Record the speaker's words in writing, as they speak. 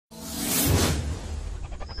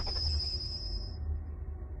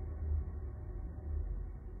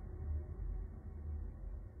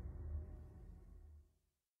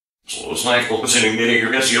Snack opposition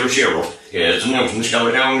ligger ganska över käror. Det är något som ska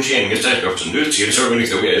vara down känning istället för att nu ser det så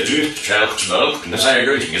mycket att det är ut challenge när säger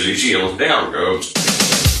jag inte så chill där goes.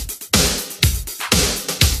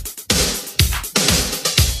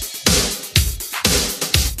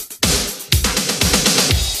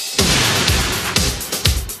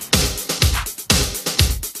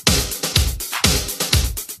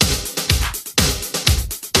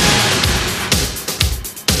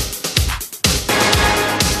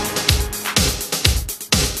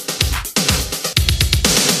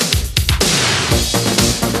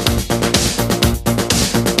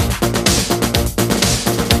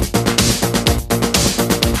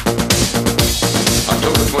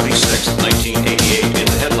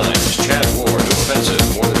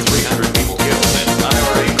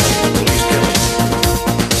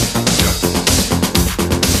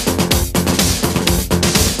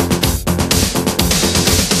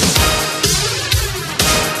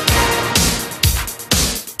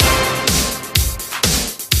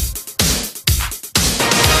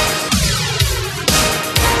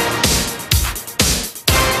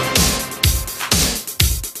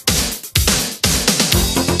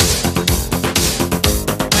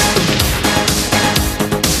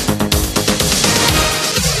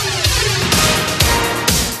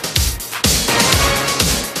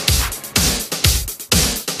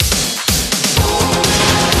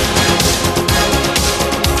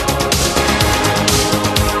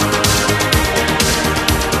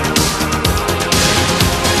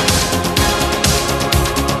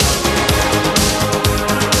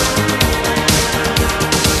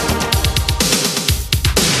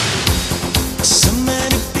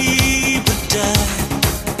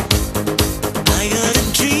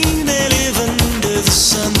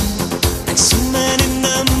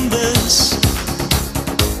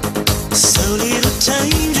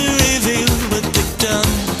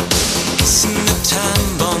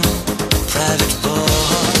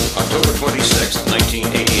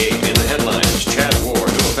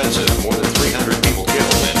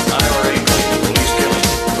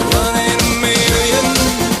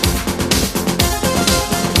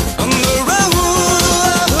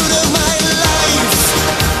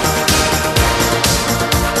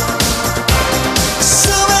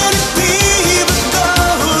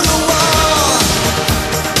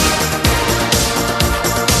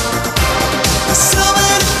 So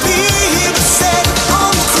many people said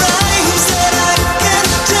on crimes that I can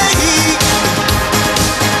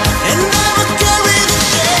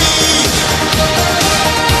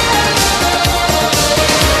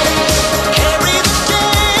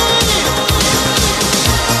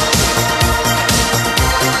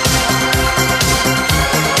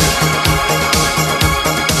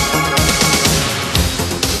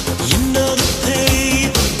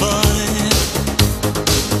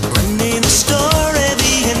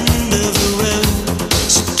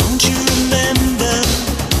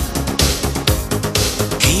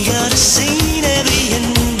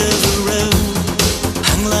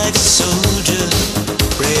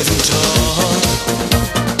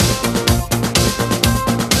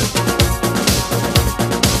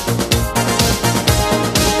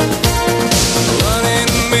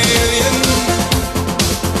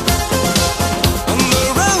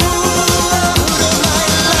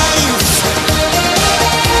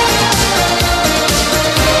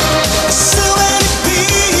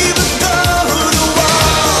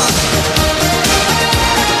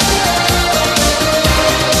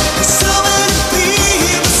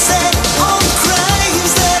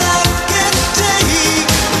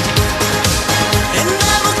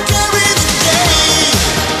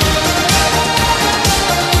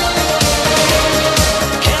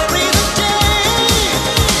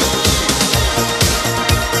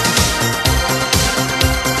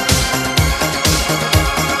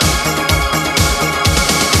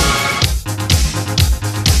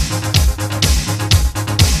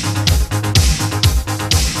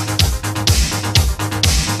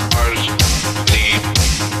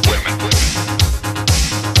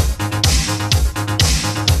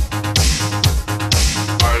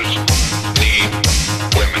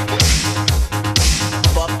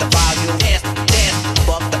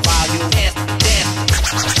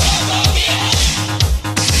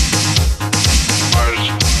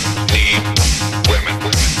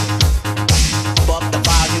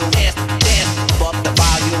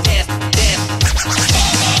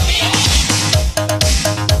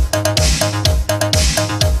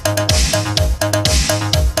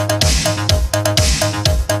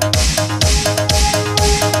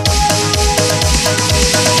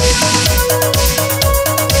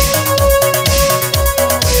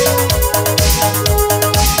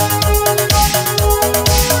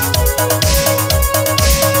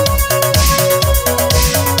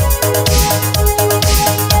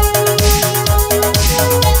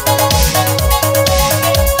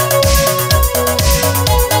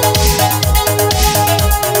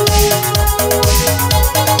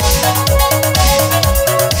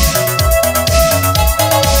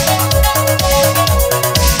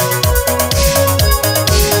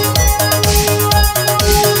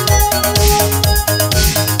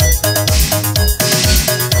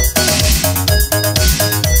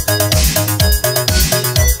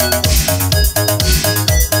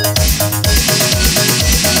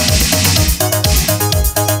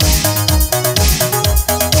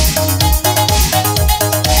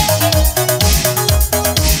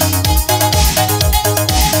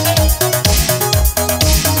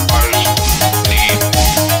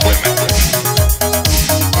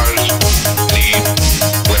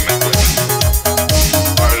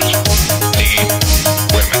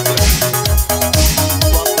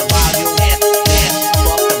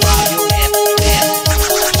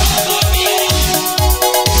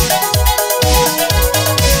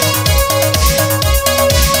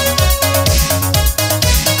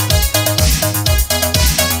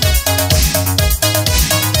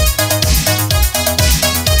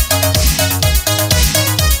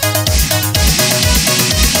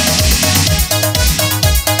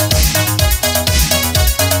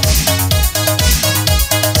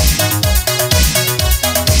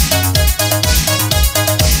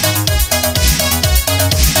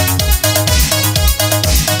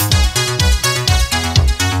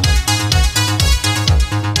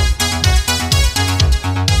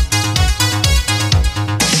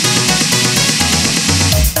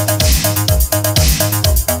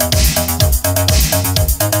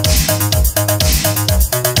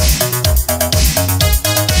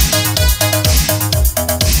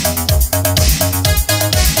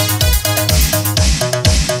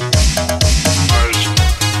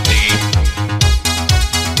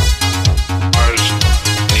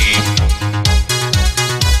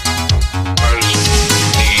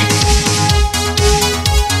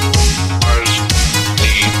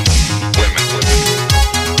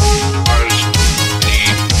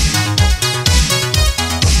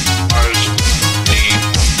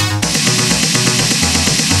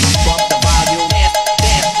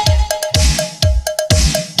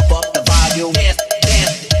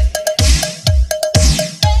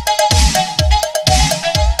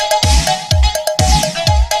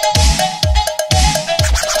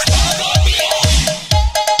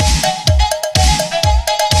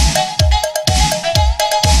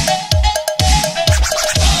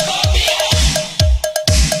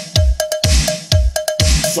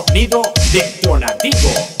sonido detonativo.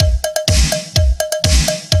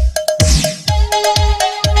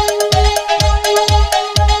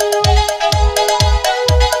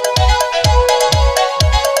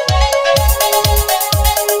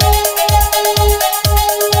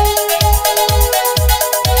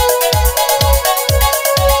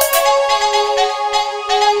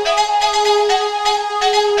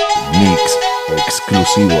 Mix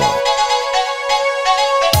exclusivo.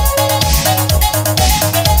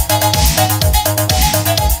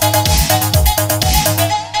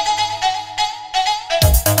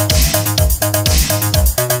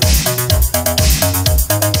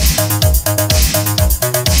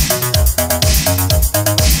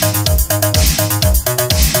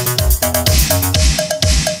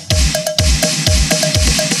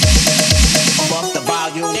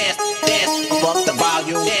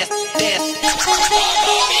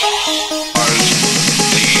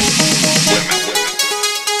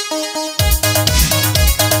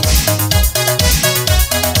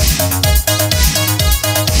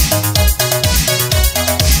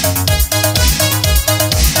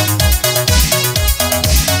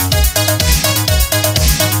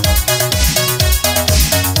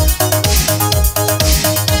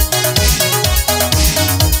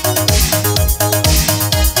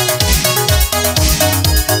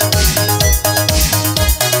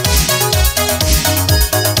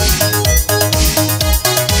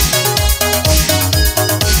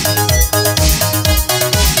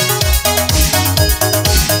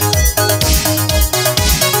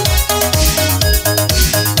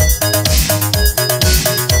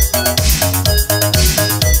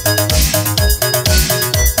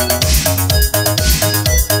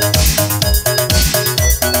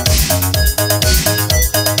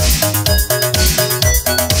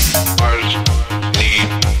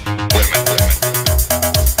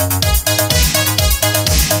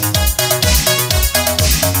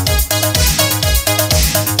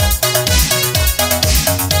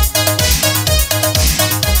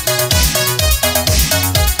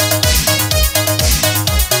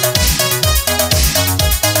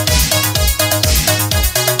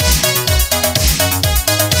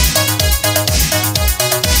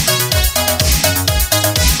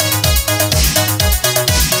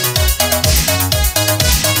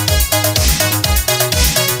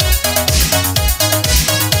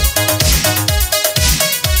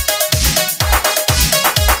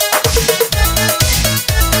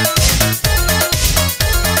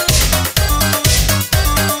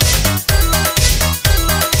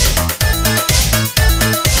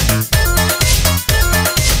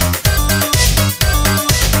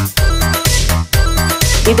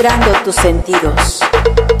 Vibrando tus sentidos.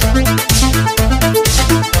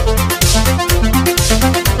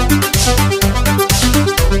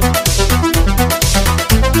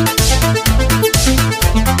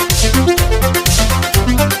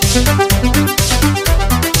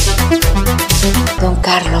 Don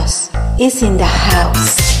Carlos is in the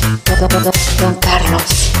house. Don Carlos.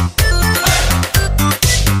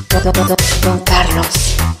 Don Carlos.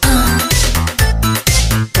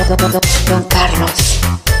 Don Carlos.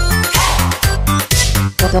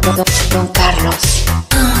 Don Carlos.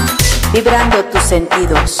 Vibrando tus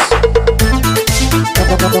sentidos. Don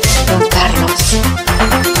Carlos. Don Carlos.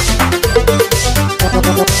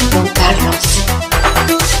 Don Carlos.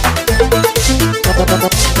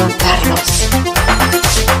 Don Carlos.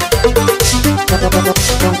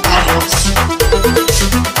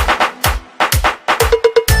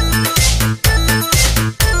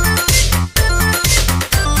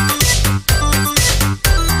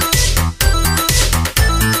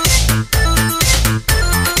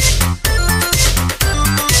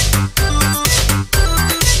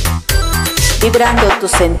 Vibrando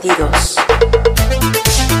tus sentidos.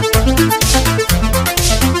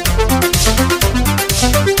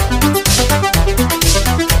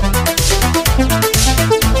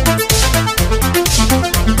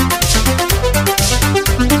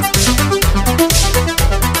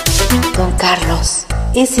 Don Carlos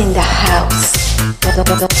is in the house.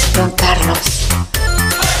 Don Carlos.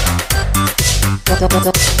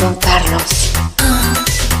 Don Carlos.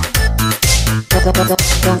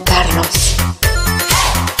 Don Carlos.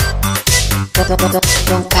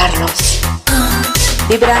 Don Carlos.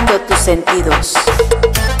 Vibrando tus sentidos.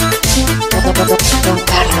 Don Carlos. Don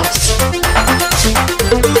Carlos.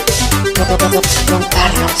 Don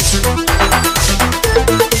Carlos.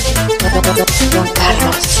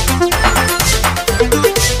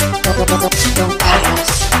 Don Carlos.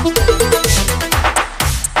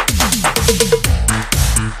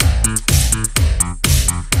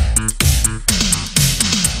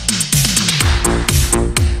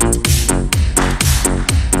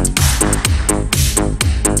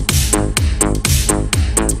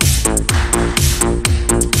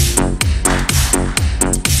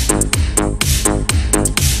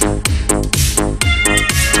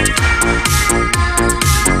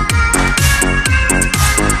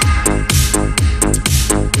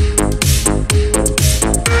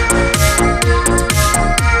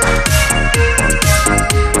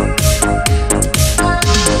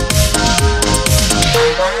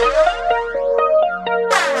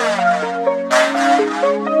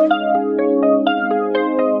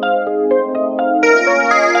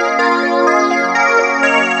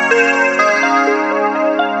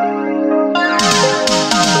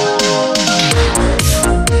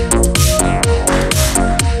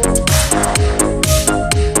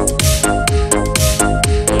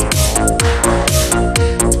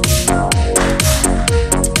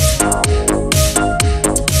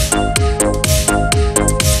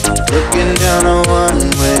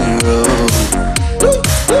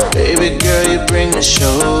 bring the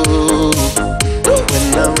show.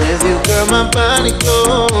 When I'm with you, girl, my body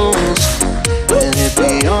glows, and it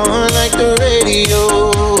be on like the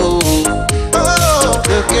radio. Oh,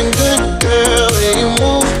 looking good, girl, way you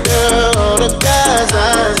move, girl. All the guys'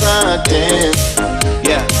 eyes are dead.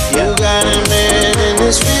 Yeah, you got a man and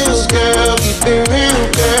this feels, girl. Keep it real,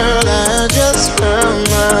 girl. I just found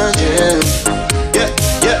my gem. Yeah,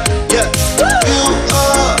 yeah, yeah. You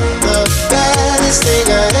are the baddest thing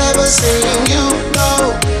I've ever seen. You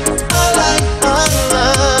know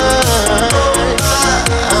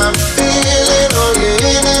I'm feeling all your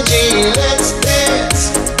energy. Let's dance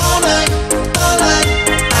all night, all night.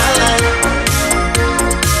 I like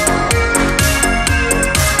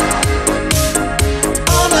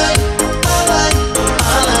all night, all night. I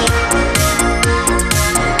like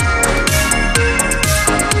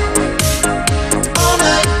all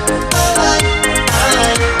night, all night. I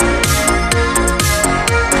like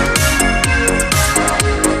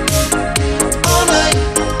all night,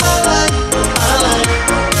 all night. I like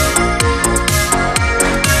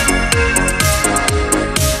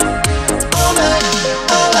all night,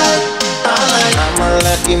 all night. I like. I'm a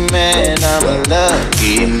lucky man, I'm a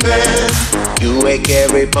lucky man. You wake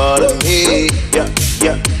every part of me. Yeah,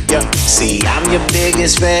 yeah, yeah. See, I'm your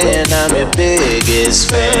biggest fan, I'm your biggest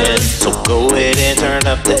fan. So go ahead and turn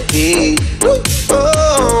up the heat.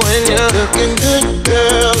 Oh, and you're looking good,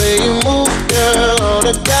 girl. Way you move, girl. All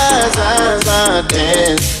the guys' eyes are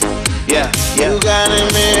dance. Yeah, you got a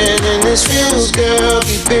man and this feels, girl.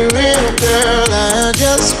 Keep it real, girl. I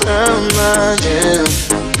just found my gem.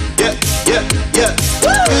 Yeah, yeah, yeah.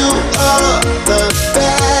 You are the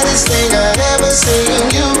baddest thing I've ever seen.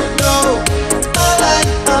 You know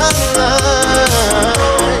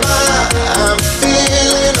I'm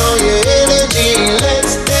feeling all your energy.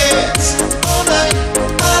 Let's dance all night.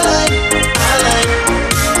 I like, I like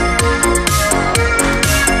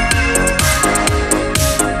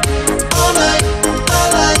all night. I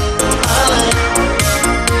like, I like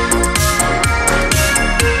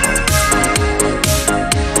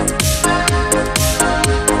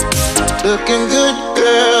looking good,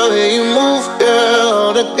 girl. Way you move, girl.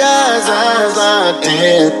 All the guys' eyes are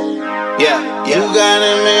dead. Yeah, you got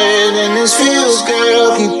a man and this feels,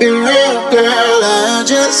 girl. Keep it real, girl. I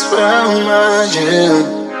just found my gem.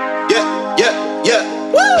 Yeah, yeah, yeah.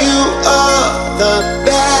 Woo! You are the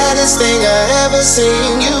baddest thing I ever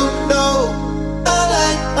seen. You know I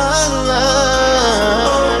like.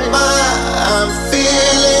 Oh my, I'm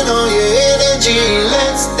feeling all your energy.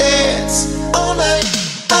 Let's dance all night.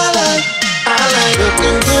 I like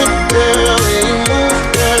looking good, girl. When you move,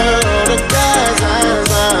 girl. All the guys' eyes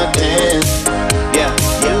are dead. Yeah,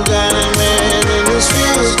 you got a man and this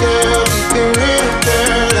feels, girl. Keep it real,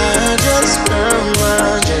 girl. I just found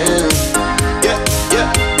my gem. Yeah, yeah,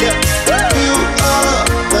 yeah. You are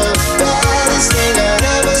the baddest thing I've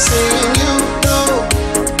ever seen. You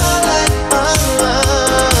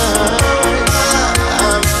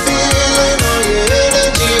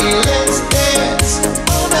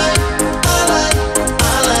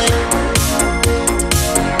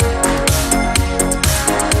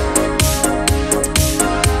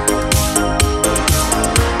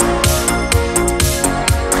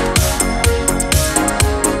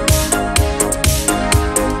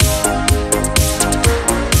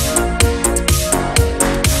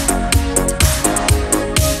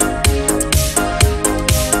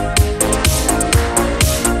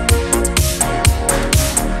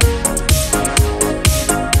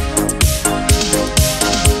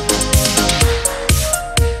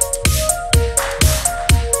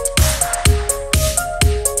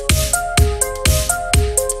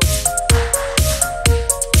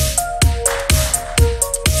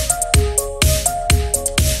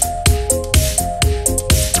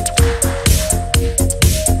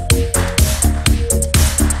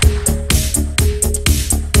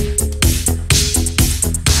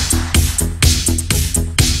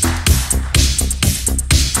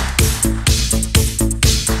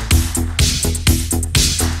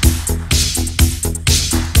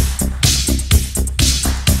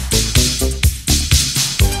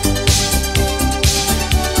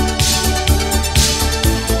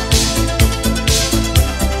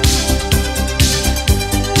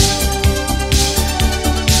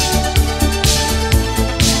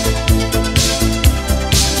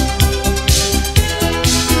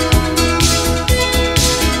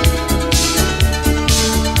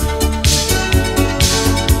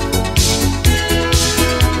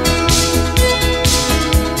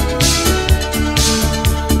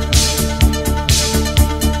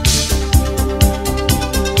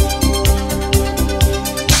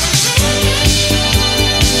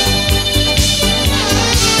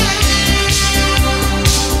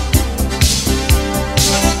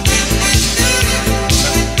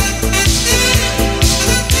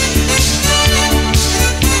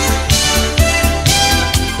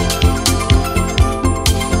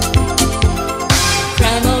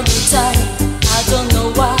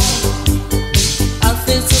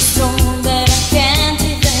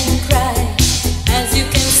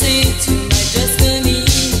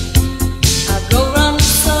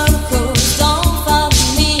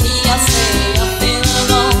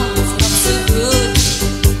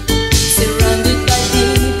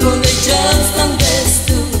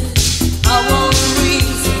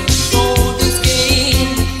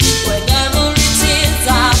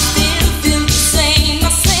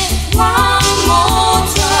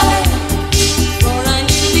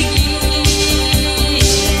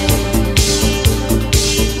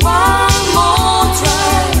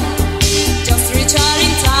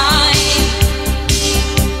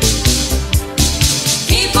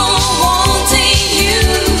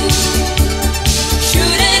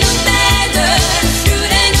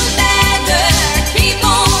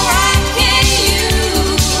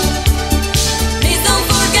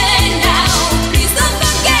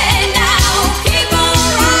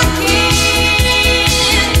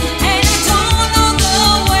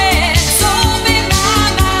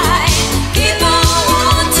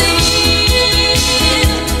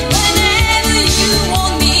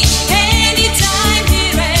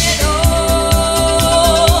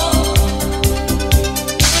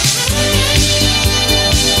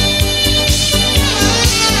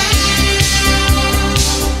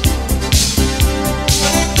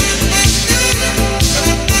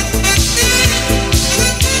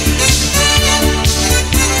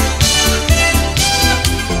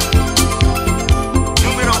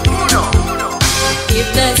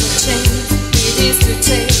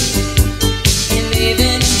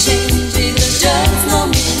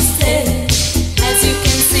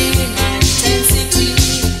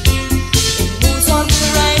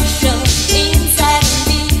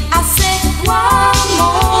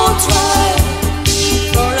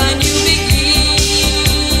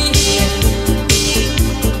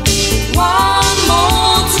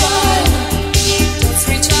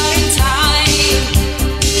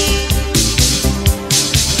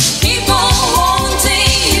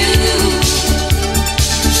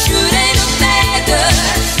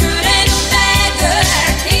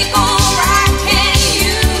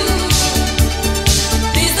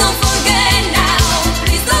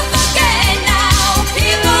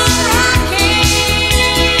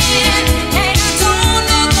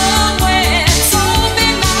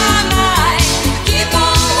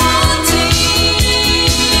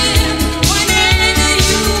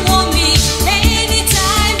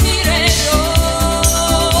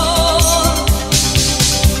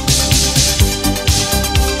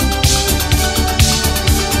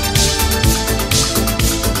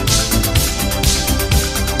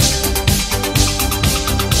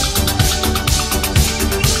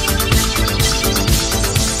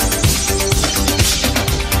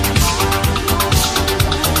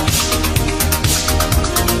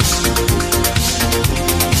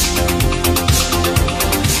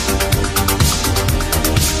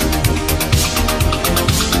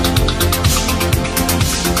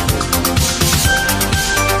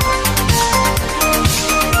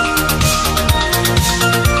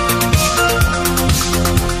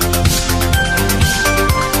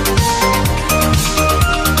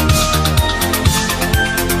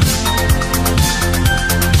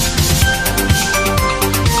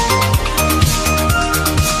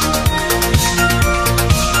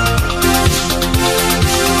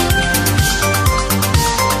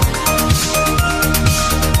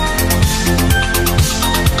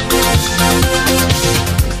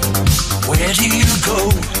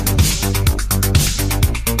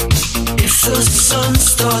the sun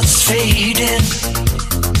starts fading,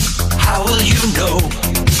 how will you know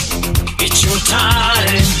it's your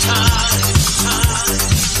time?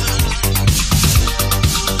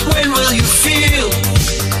 When will you feel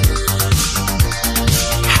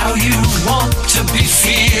how you want to be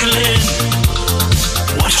feeling?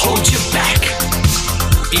 What holds you back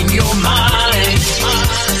in your mind?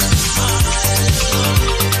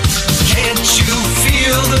 Can't you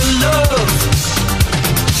feel the love?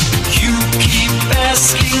 You keep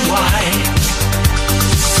asking why.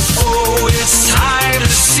 Oh, it's time to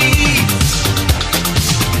see.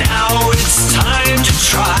 Now it's time to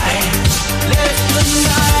try. Let the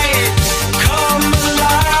night come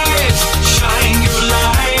alive. Shine your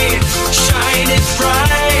light, shine it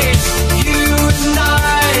bright. You and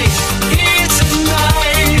I, here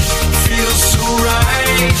tonight, feels so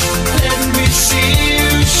right. Let me see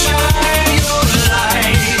you shine your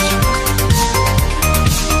light.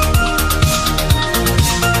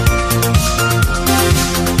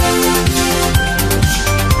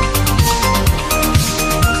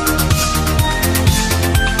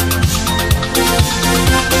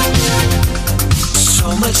 So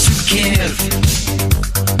much to give,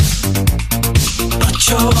 but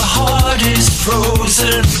your heart is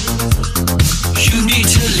frozen. You need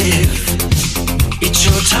to live, it's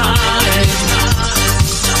your time.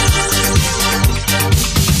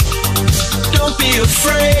 Don't be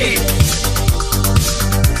afraid,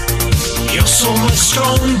 you're so much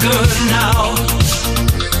stronger now.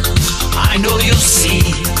 I know you'll see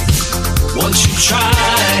once you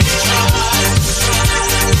try.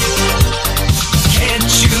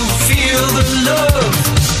 Can't you feel the love?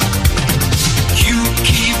 You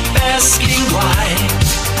keep asking why.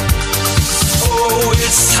 Oh,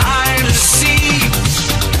 it's time to see.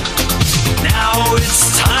 Now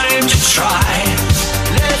it's time to try.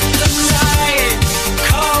 Let the night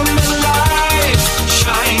come alive.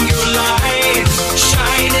 Shine your light,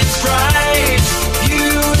 shine it bright.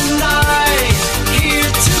 You and I,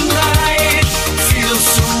 here tonight, feel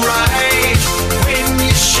so right when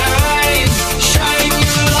you shine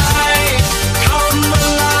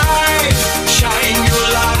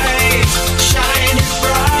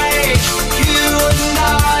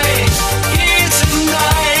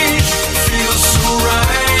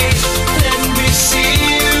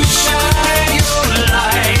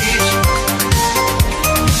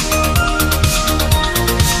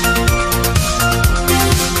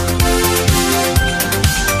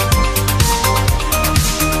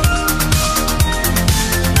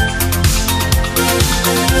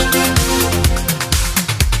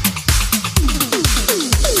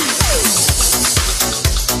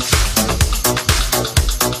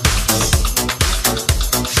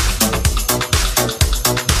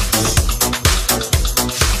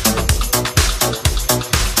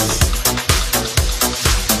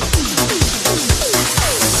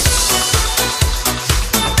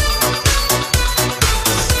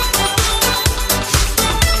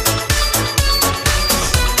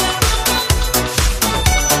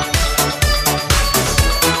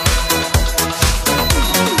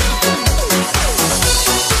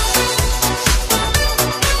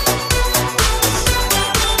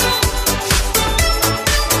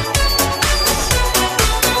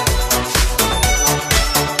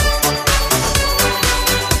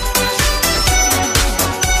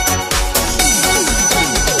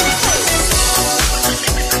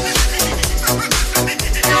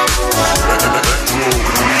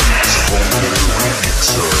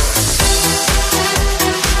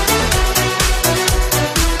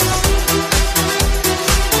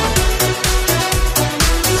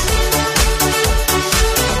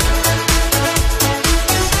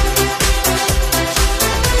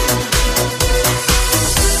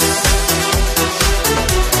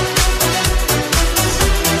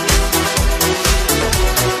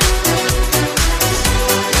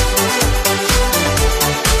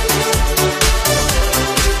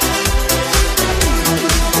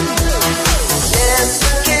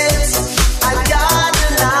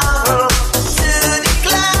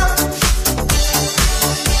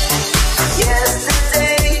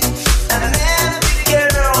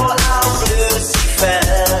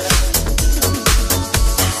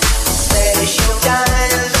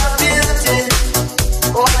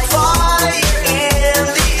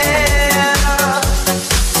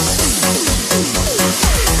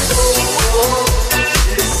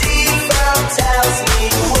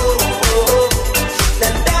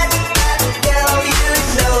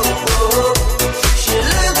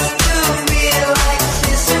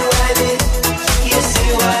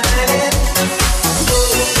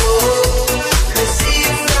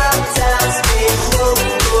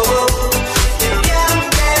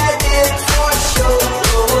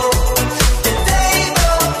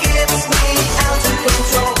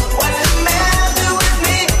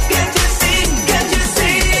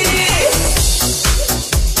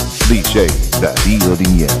DJ Darío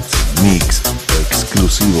Díaz, mix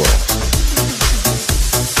exclusivo.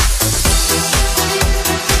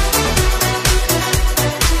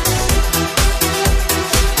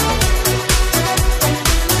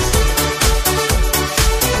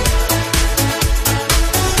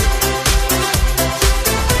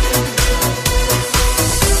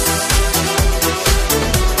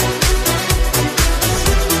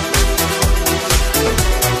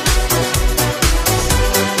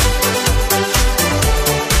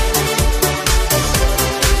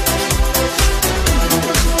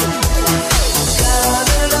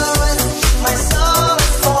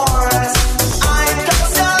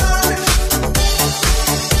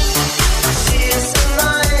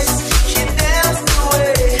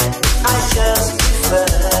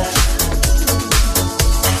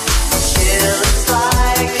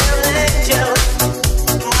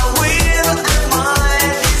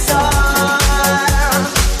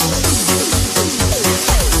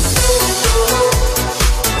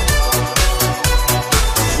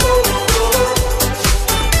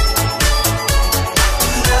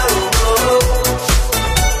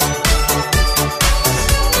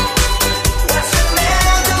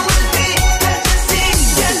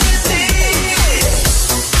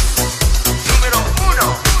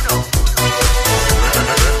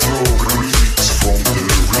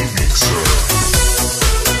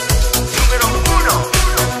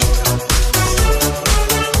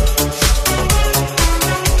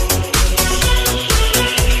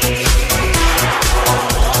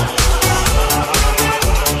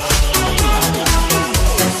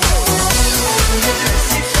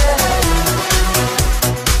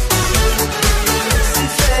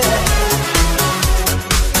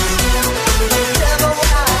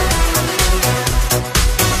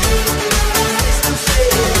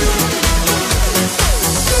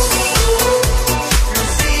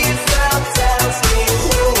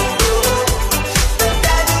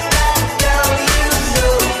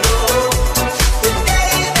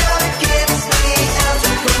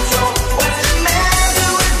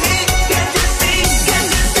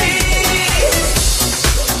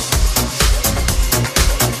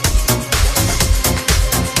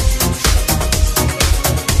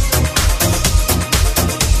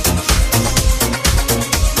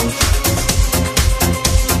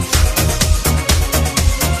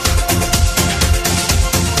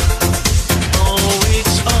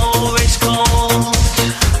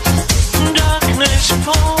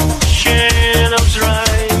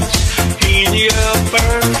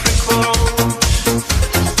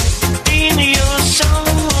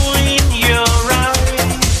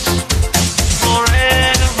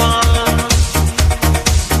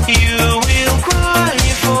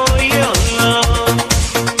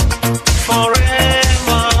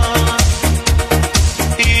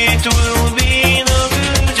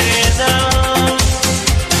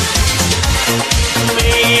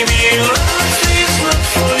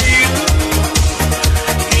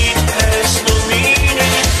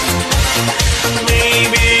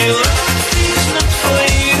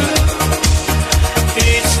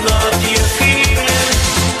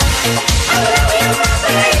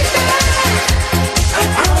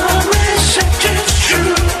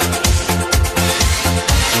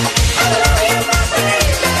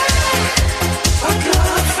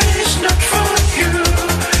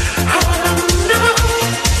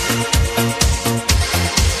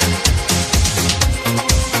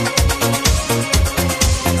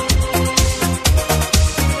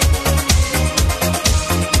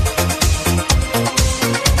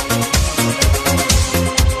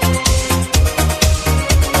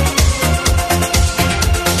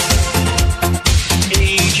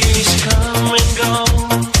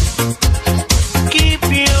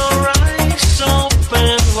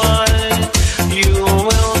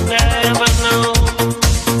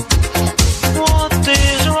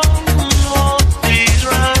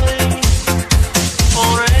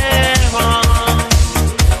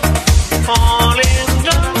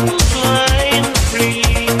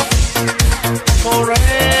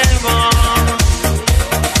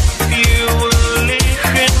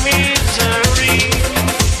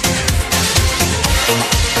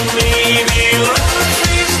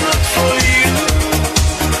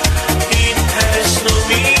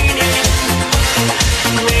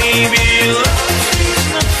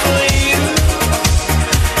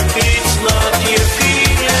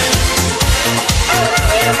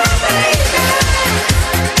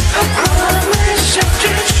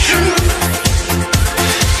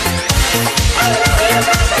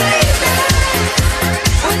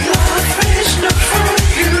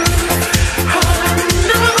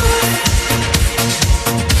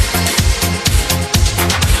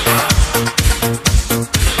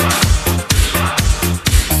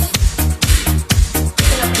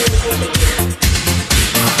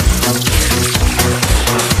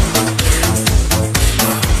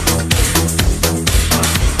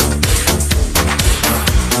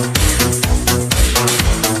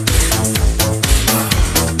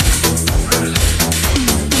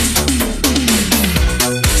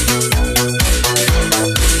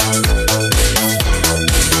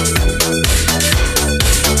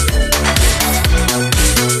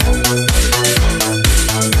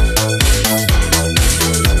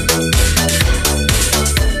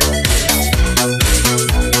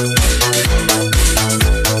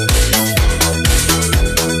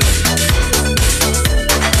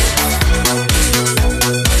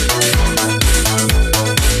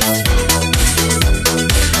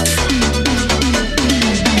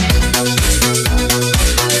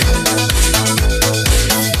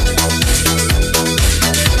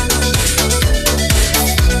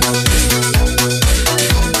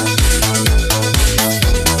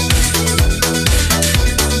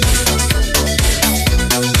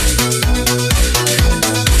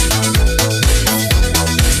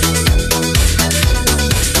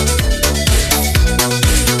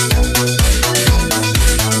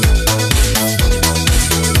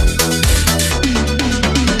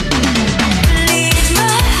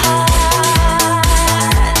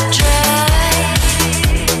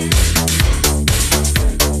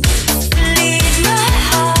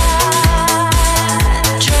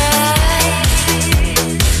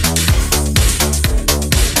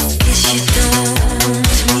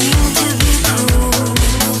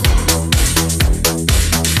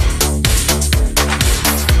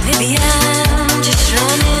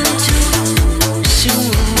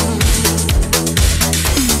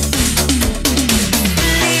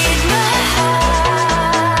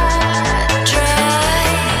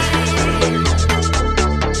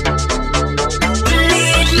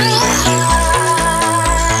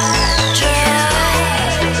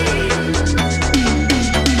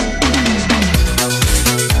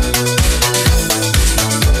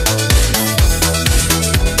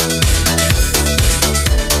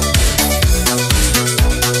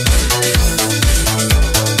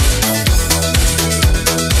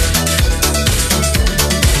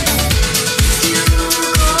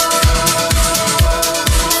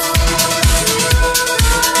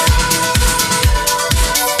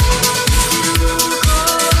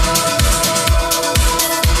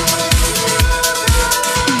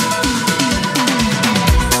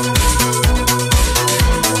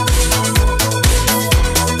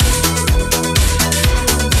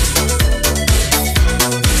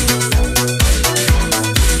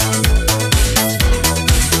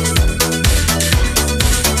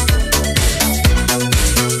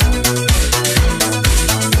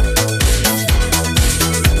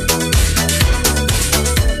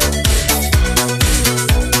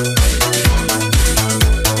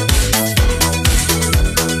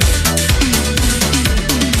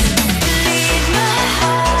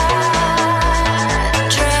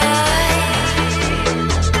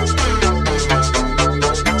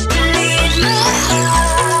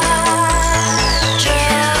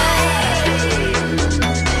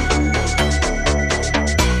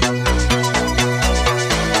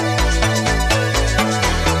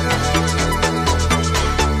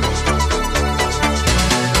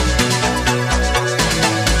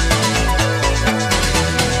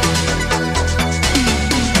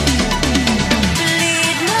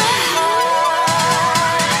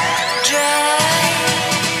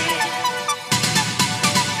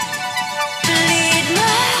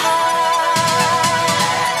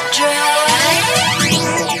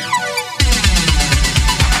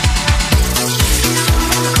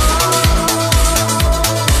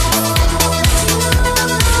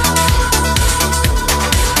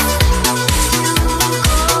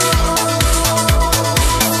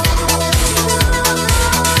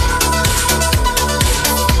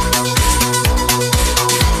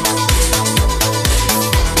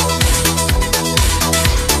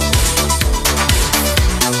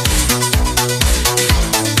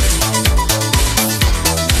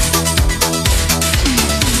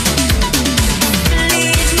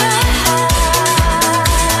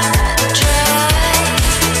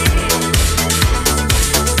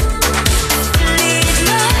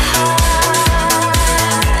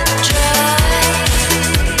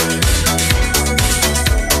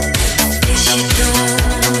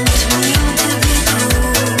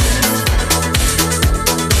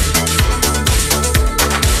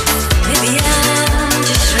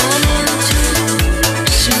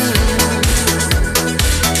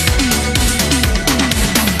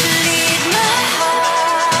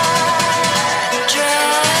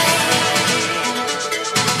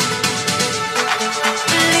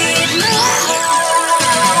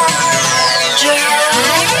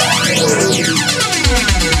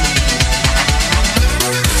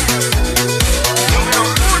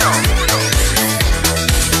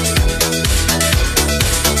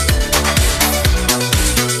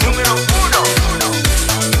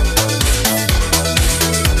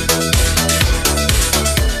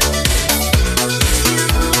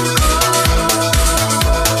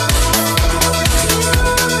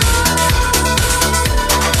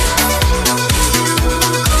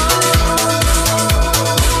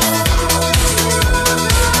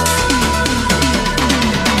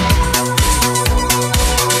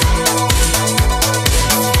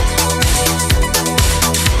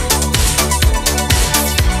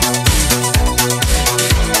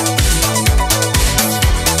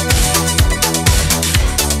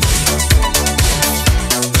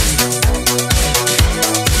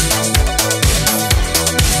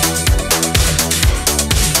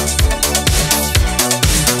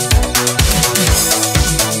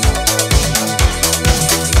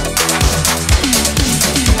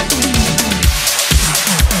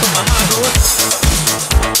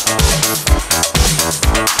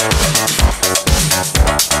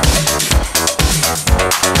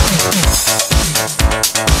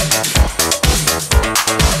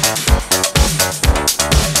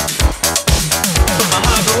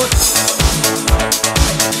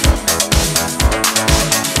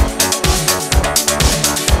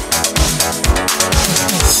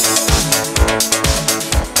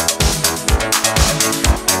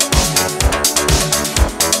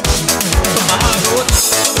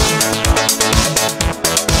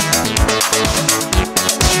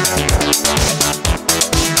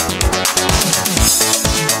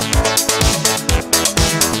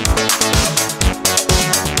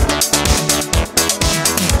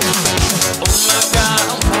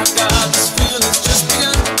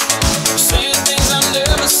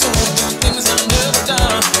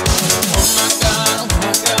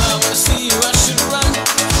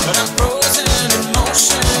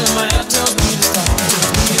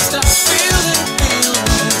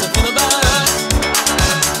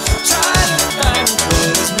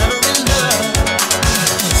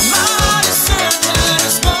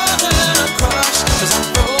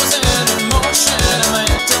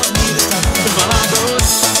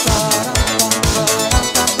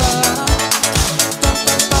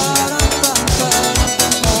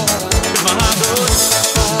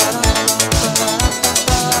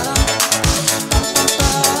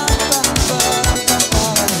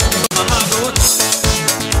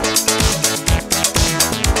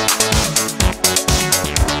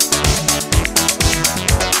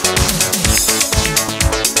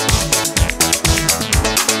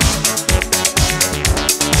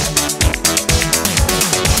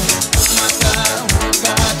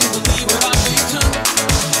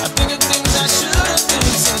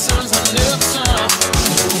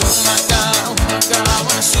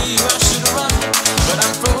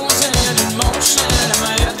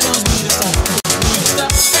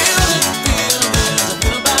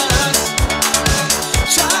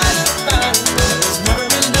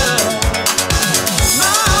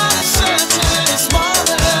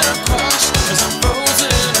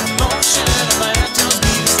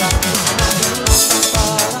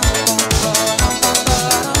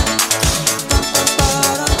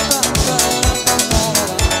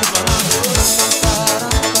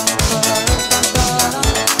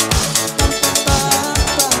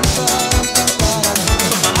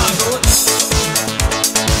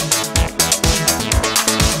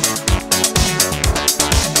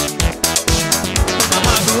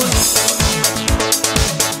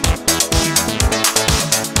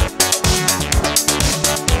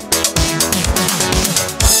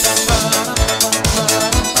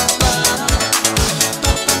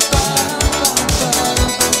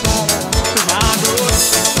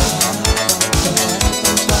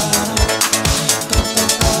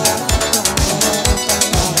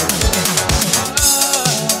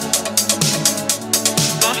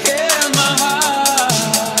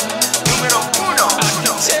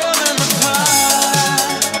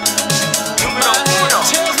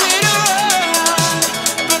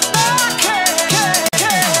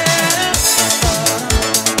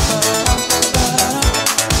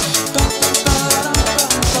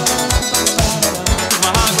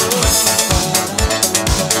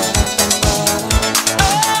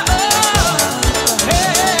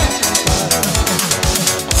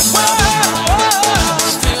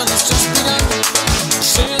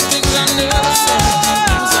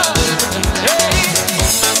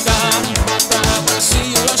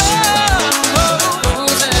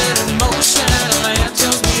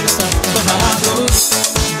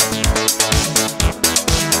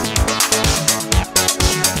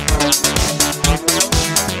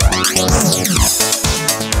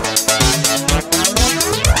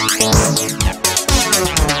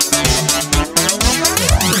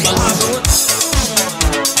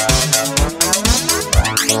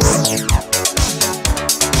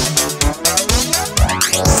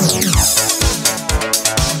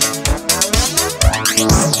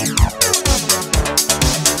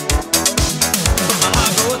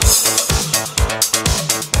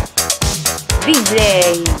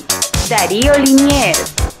 ft.DJ, Darío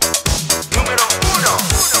Liniers. Número 1.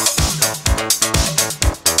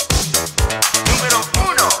 Número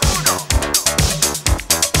 1.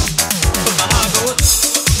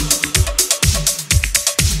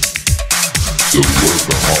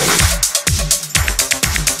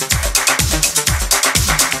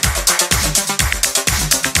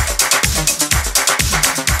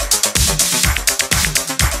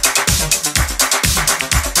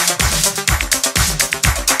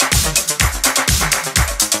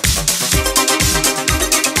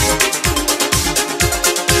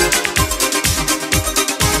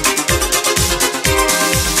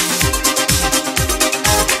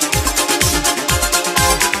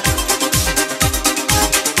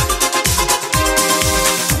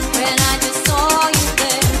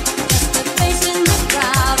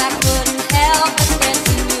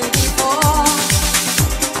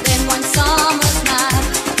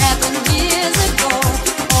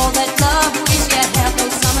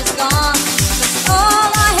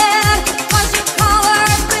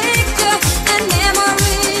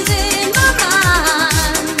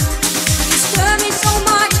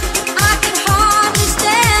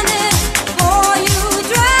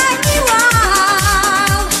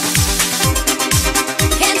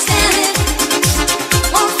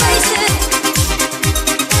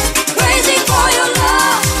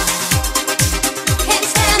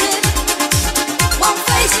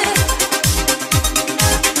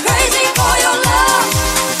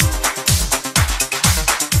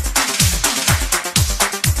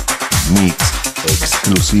 Mix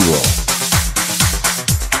exclusivo.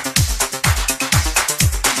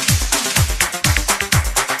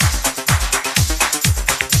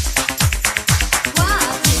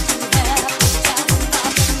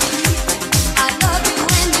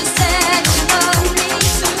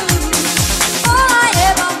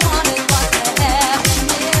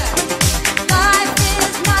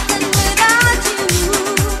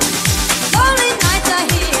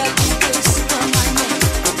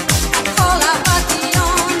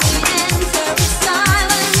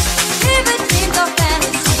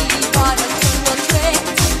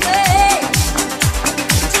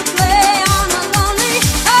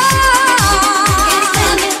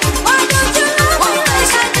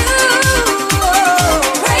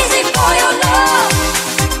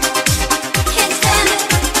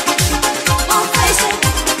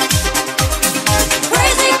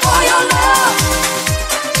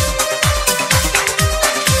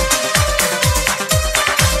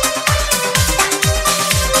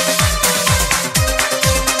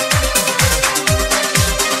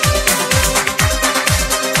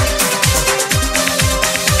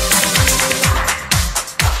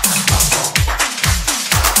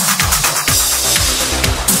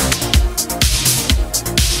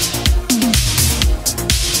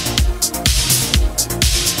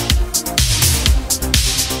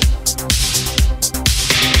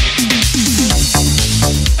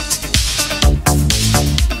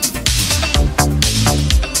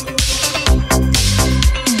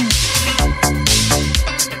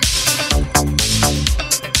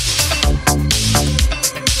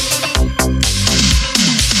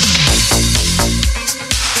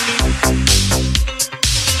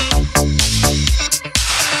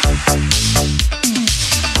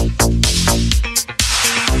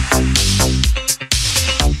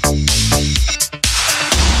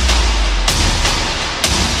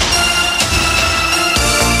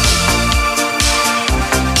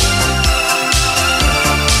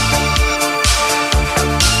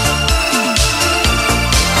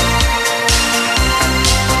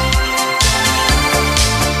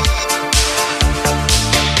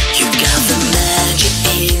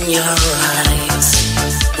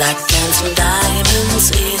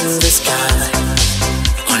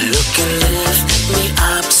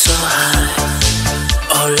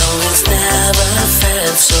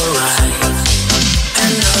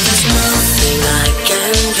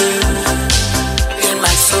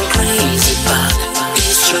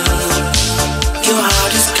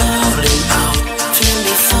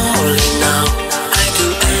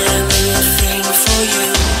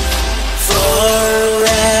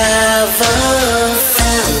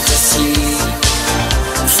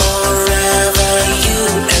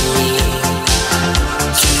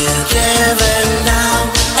 Together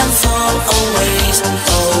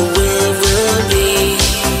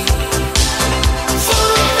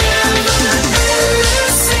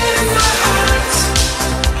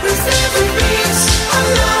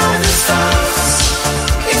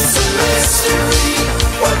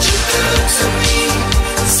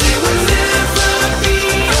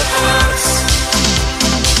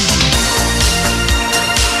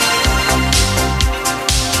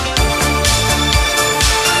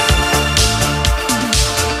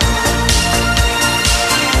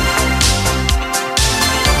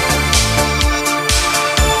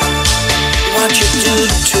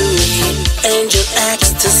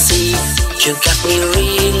You got me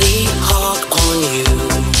really hot on you.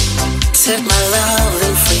 Set my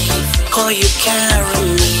loving free, oh you carry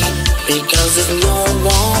me, because there's no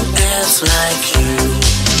one else like you.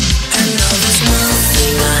 I know there's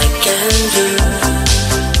nothing I can do.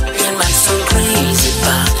 It might sound crazy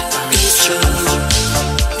but it's true.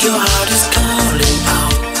 Your heart is calling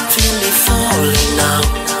out, feel me falling now.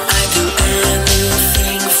 I do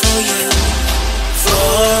anything for you.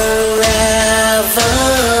 Forever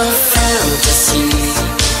fantasy,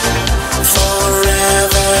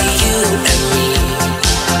 forever you and me,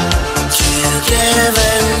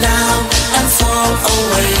 together now and for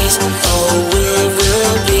always. Oh, we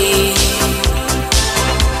will be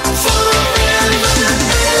forever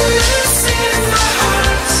endless in my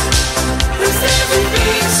heart. With every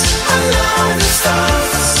beat, I love the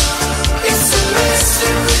stars. It's a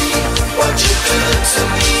mystery what you do to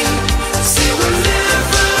me. Say we'll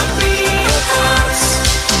never be apart.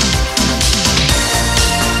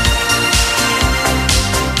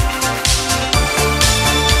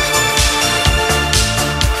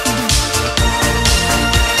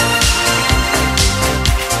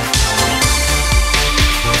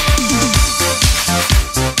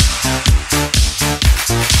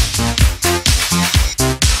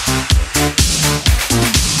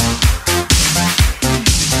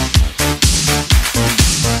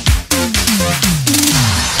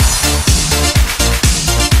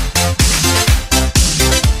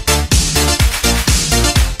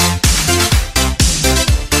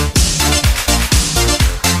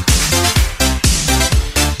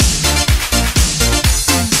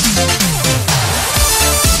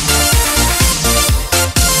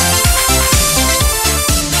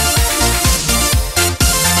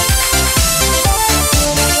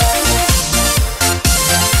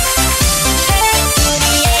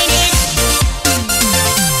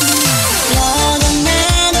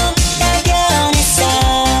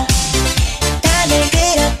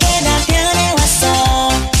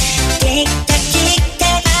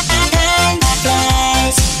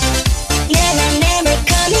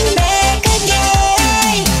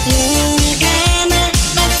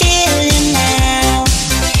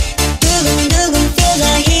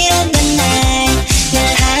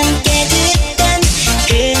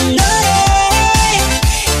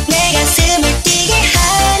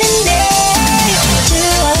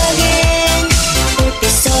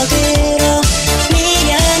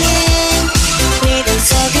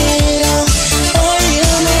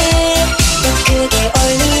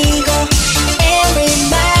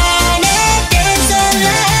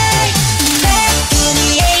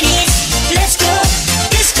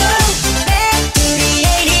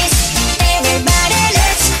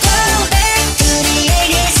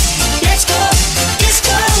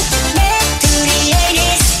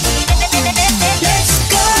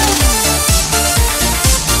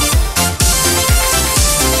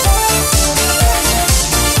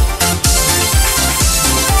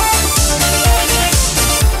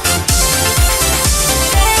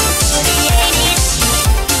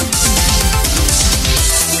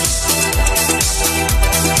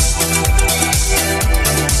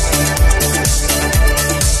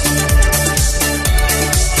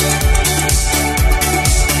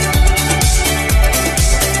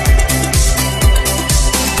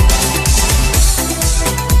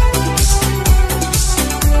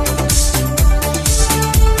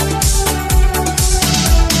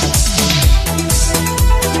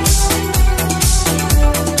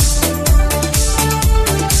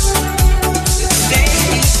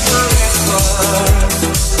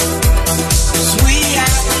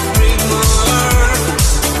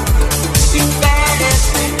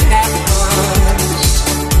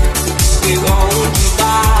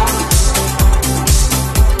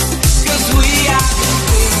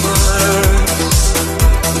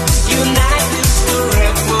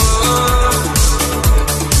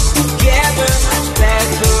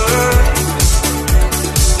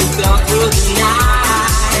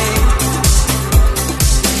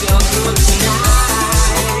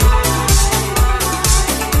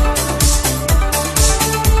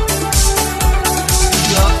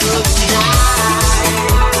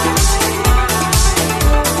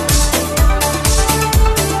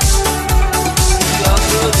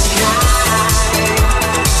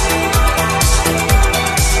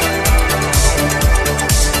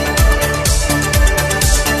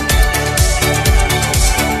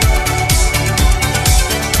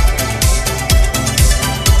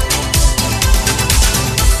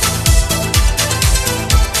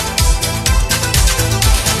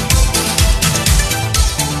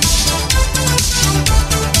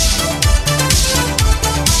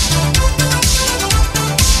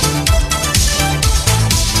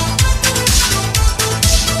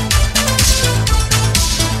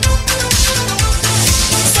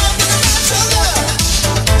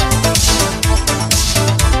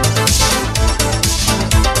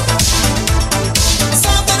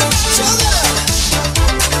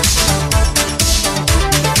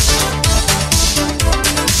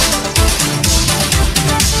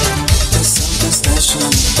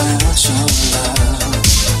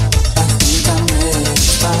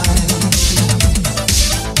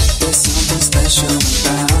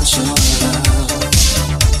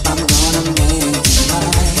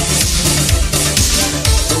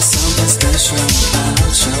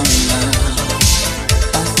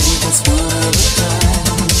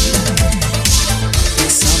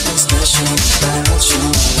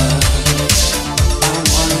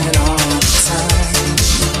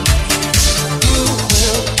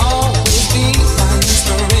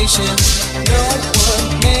 inspiration. No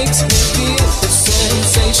one makes me feel the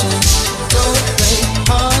sensation. Don't play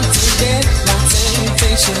hard to get my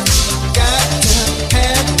temptation. Got to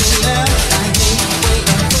have me now. I ain't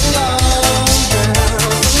waiting for long, girl,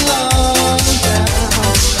 for long, girl.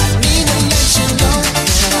 I need to let you know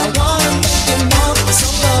that I wanna make it more. So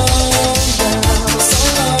long, girl, so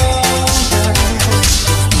long, girl.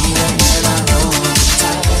 Even when I hold you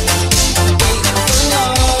tight, I'm waiting for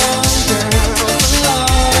long, girl, for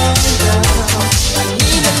long, girl. I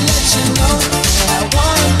need to let you know that I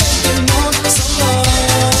wanna make it more. So long,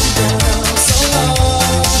 girl, so long,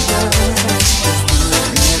 girl. Even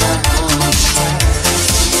when I hold you tight,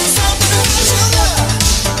 something about your love.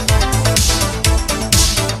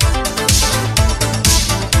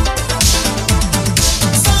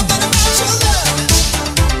 Something about your love.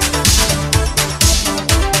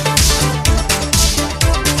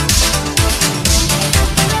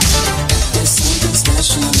 There's something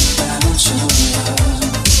special about your love.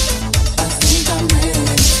 I think I'm ready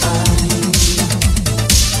to find.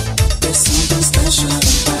 There's something special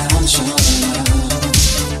about your love.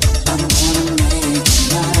 I wanna make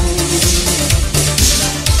it right.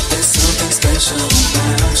 There's something special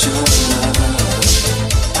about your love.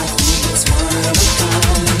 I think it's one of a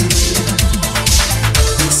kind.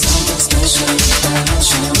 There's something special about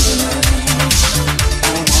your love.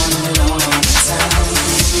 I want it all the time.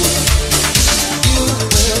 You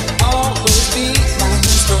will always be my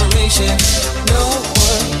inspiration. No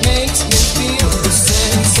one makes me feel the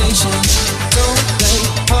sensation. Don't play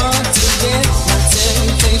hard to get my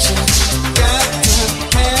temptation. Got to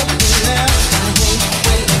have me now. I ain't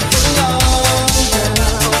waiting for long,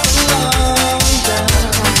 girl, for long, girl.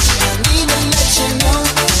 I need to let you know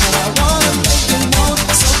that I wanna make it more.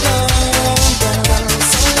 So long, girl,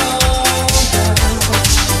 so long, girl.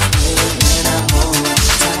 Waiting when I hold you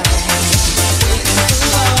tight. Waiting for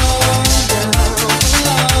long, girl, for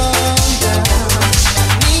long, girl. I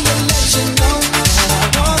need to let you know that I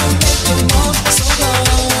wanna make it more. So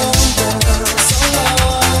long, girl, so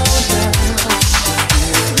long, girl.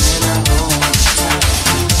 Waiting when I hold you tight.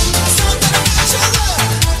 Something about your love.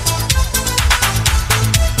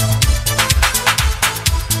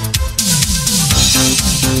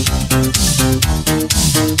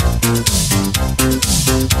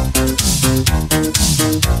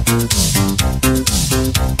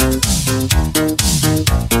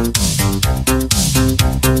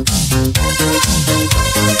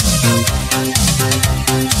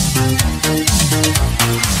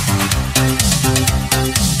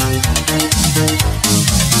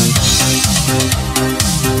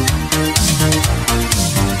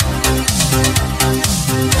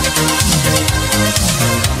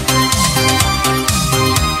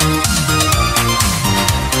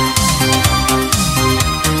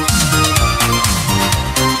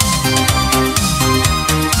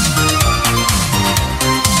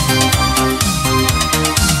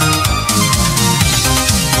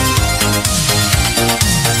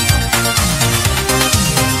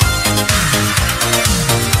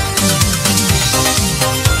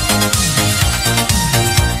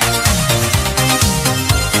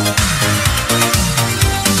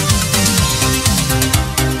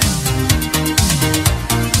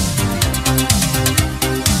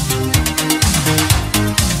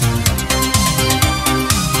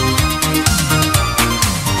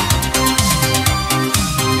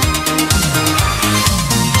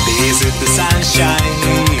 Is it the sunshine?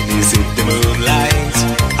 Is it the moonlight?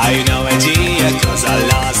 I have no idea, cause I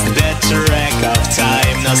lost the track of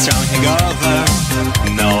time. No strong hangover,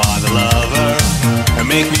 no other lover.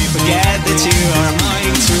 Make me forget that you are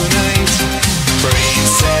mine tonight.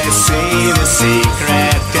 Princess in a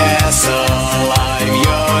secret castle, I'm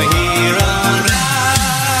your hero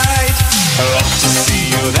night. Hope to see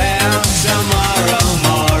you there tomorrow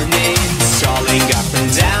morning, strolling up and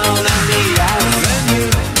down on the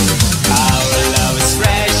avenue. Our love is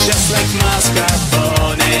fresh, just like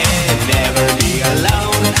Mascarpone. Never be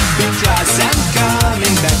alone, because I'm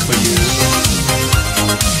coming back for you.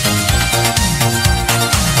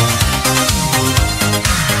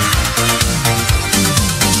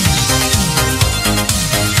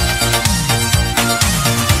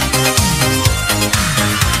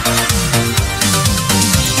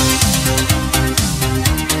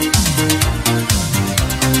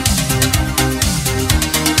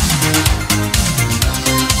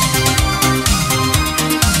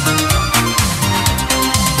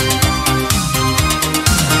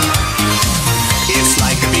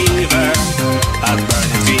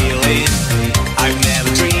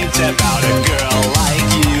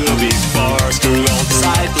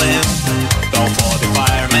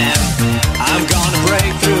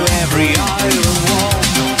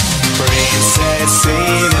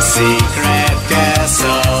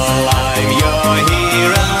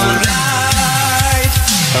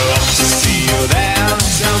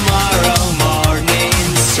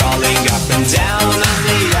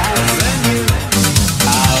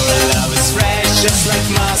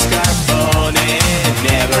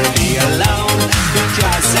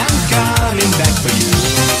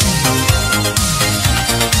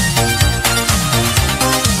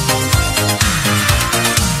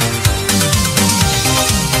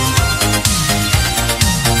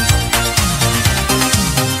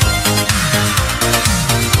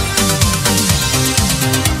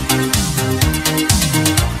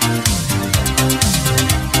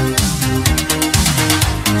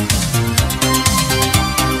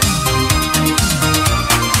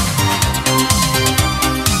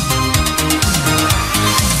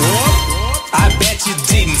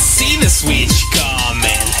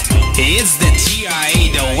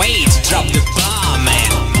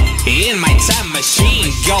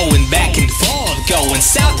 back and forth, going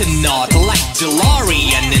south and north like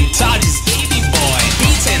DeLorean and Todd's baby boy.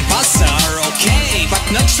 Pizza and pasta are okay, but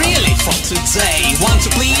not really for today. Want to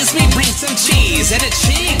please me? Bring some cheese and a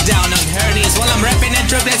chick down on her knees while I'm rapping in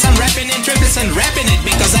triplets. I'm rapping in triplets and rapping it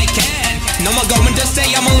because I can. No more going to stay,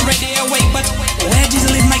 I'm already awake, but where did I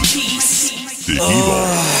leave my keys?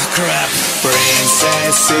 Oh, crap.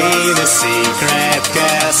 Princess in a secret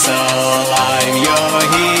castle, I'm your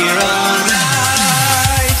hero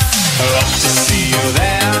night. Hope to see you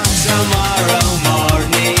there tomorrow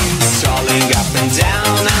morning, strolling up and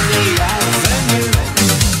down on the avenue.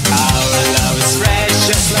 Our love is fresh,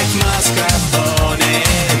 just like Mascarpone.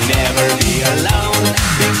 Never be alone,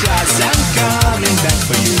 because I'm coming back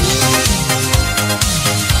for you.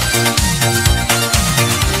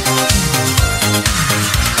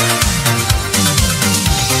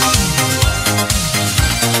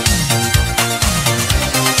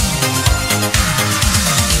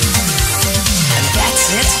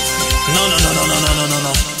 No.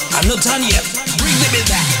 I'm not done yet. Bring the beat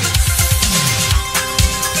back.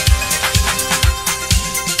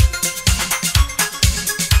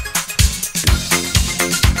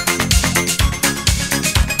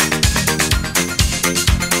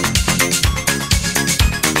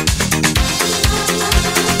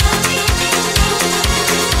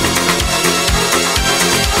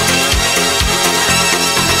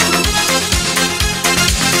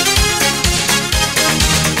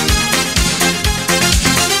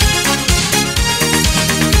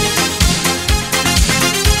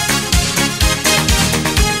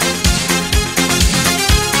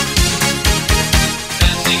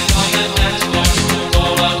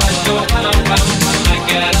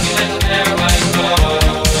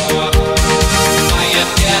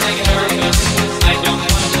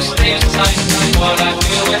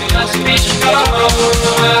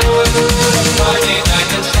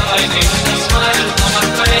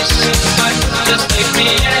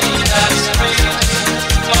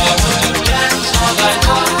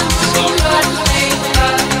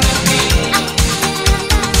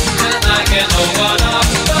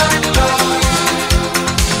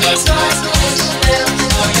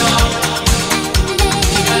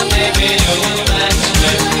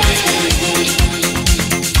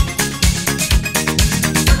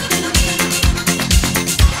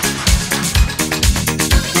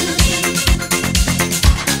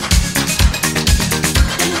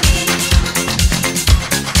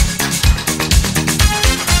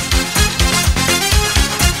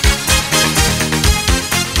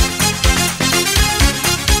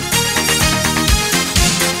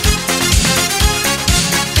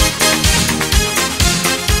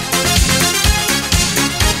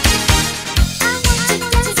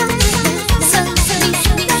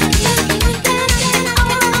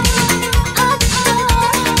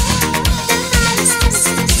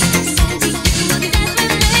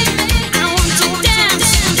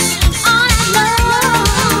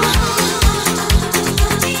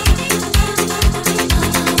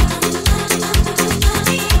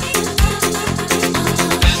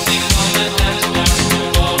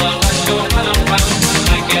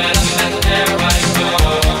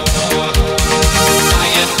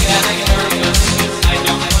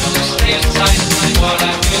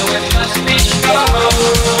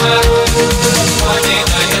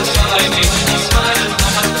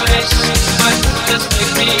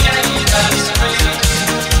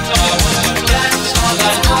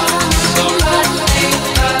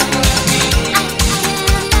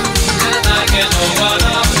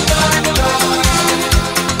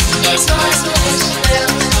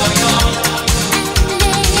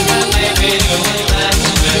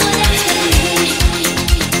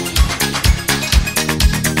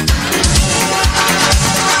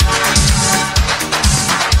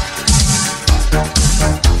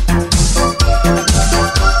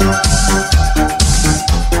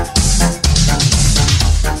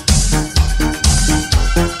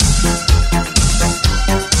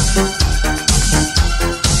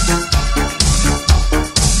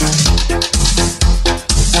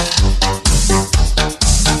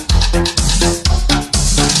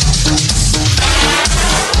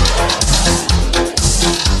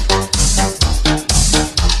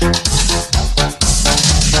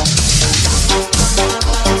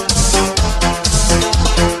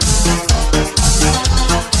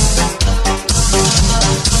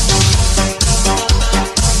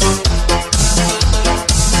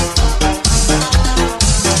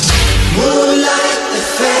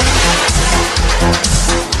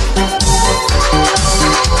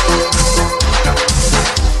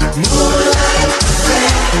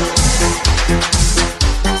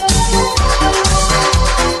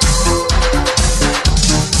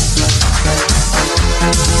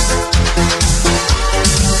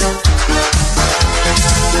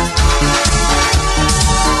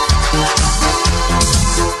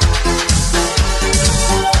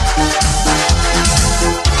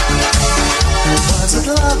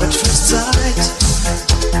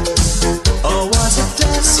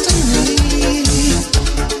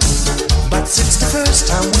 this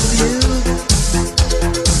time with you.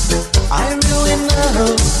 I really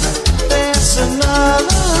know there's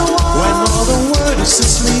another one. When all the world is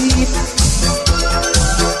asleep,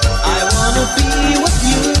 I wanna be with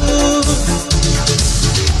you.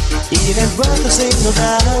 Even brothers ain't no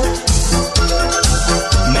doubt.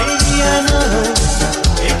 Maybe I know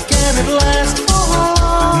it can't last for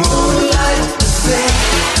long. Moonlight affair,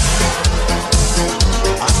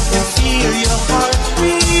 I can feel your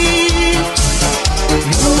heartbeat.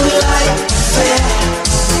 Moonlight affair,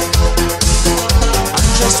 I'm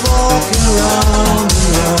just walking around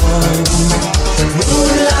the room.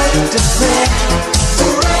 Moonlight affair,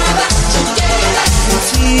 forever together, I can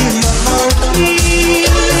feel your heartbeat.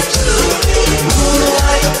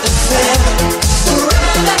 Moonlight affair,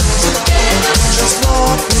 forever together, just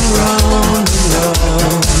walking around alone.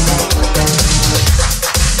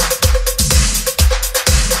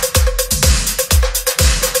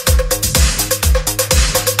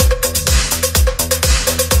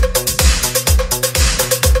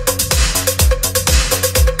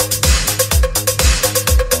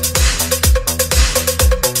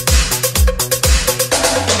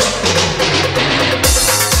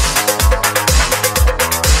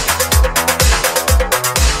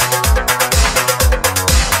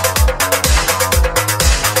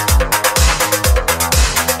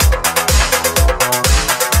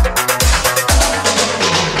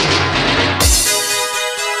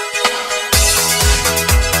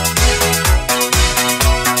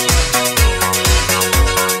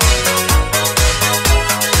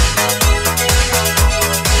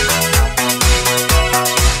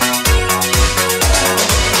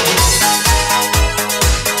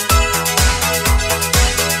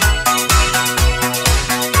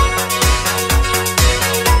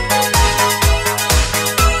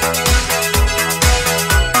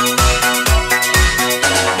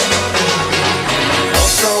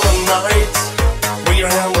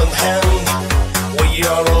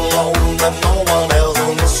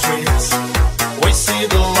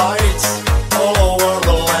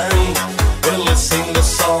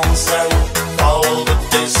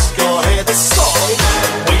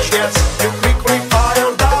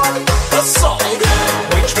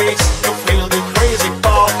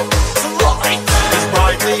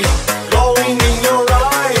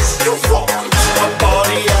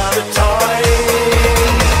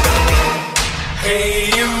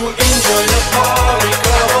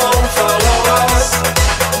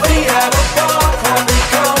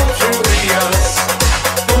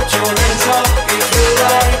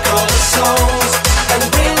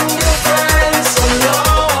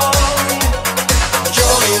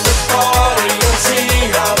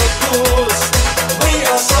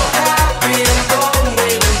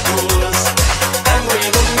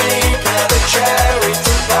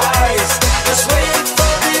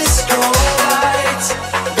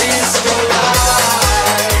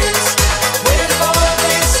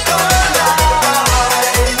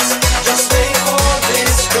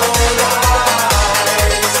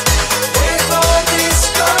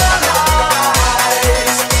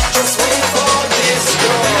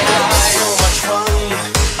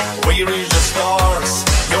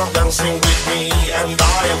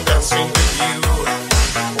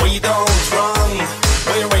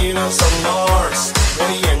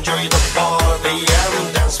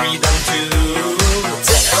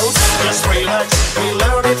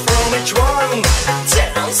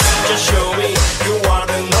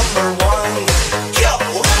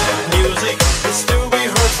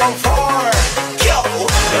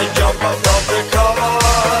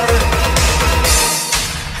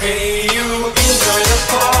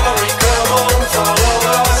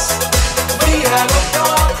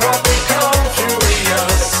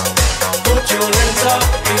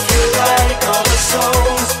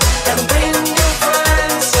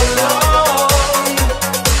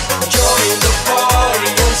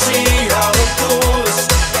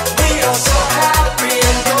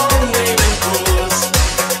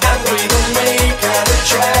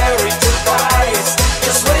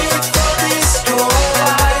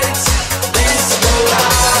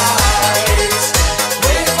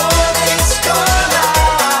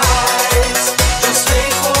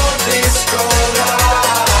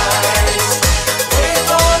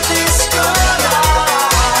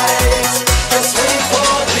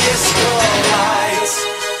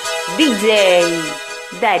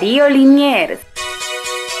 Darío Liniers.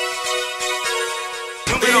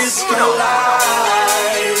 Disco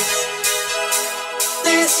lights,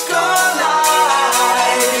 disco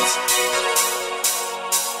lights.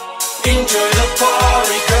 Enjoy the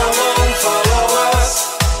party, come on, follow us.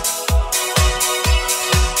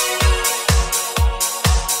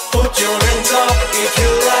 hands up if you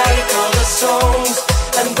like all the songs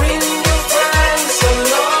and bring your friends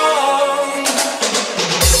along.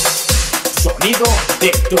 Sonido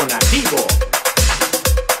detonativo.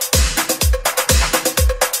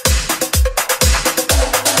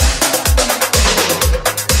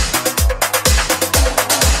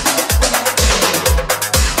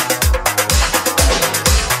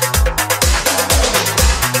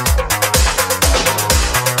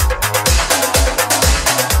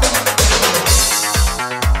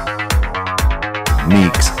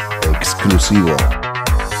 Mix exclusivo.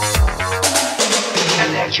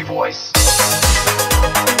 Energy Voice.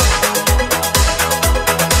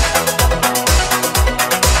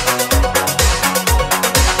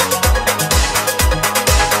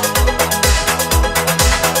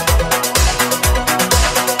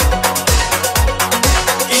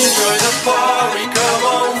 Enjoy the party, come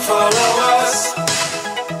on, follow us.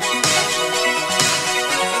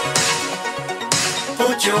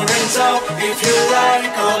 Put your hands up if you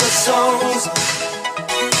like all the songs.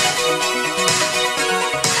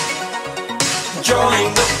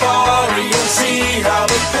 Join the party and see how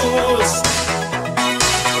it goes.